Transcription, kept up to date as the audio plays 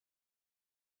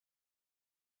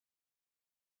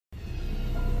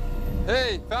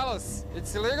Hey, fellas,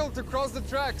 it's illegal to cross the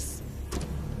tracks.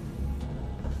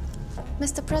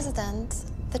 Mr. President,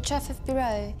 the chief of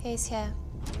bureau, he's here.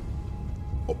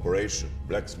 Operation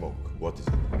Black Smoke, what is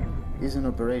it? It's an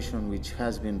operation which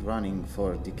has been running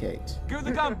for decades. Give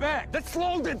the gun back! That's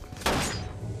loaded!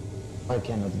 I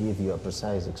cannot give you a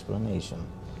precise explanation.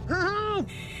 Help!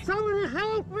 Somebody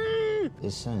help me!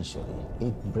 Essentially,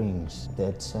 it brings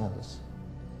dead cells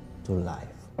to life.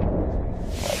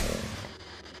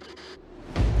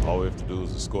 All we have to do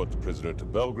is escort the prisoner to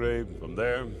Belgrade. From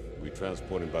there, we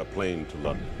transport him by plane to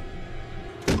London.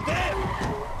 Dead!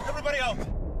 Everybody out!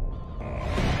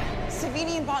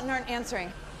 Savini and Botten aren't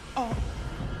answering. Oh.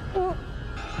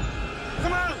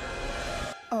 Come on!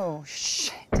 Oh,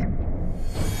 shit.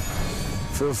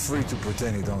 Feel free to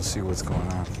pretend you don't see what's going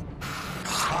on.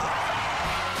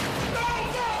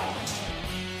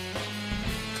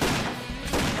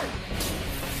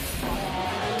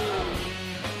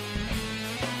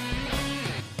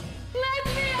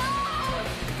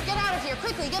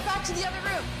 Quickly, get back to the other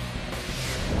room.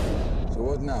 So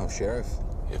what now, Sheriff?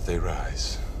 If they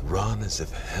rise, run as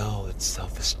if hell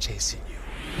itself is chasing you.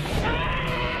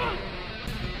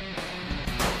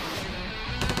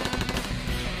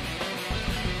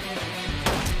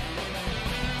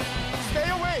 Stay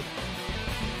away!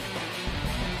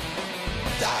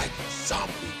 Die, you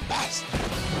zombie bastard!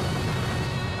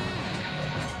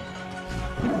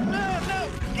 No!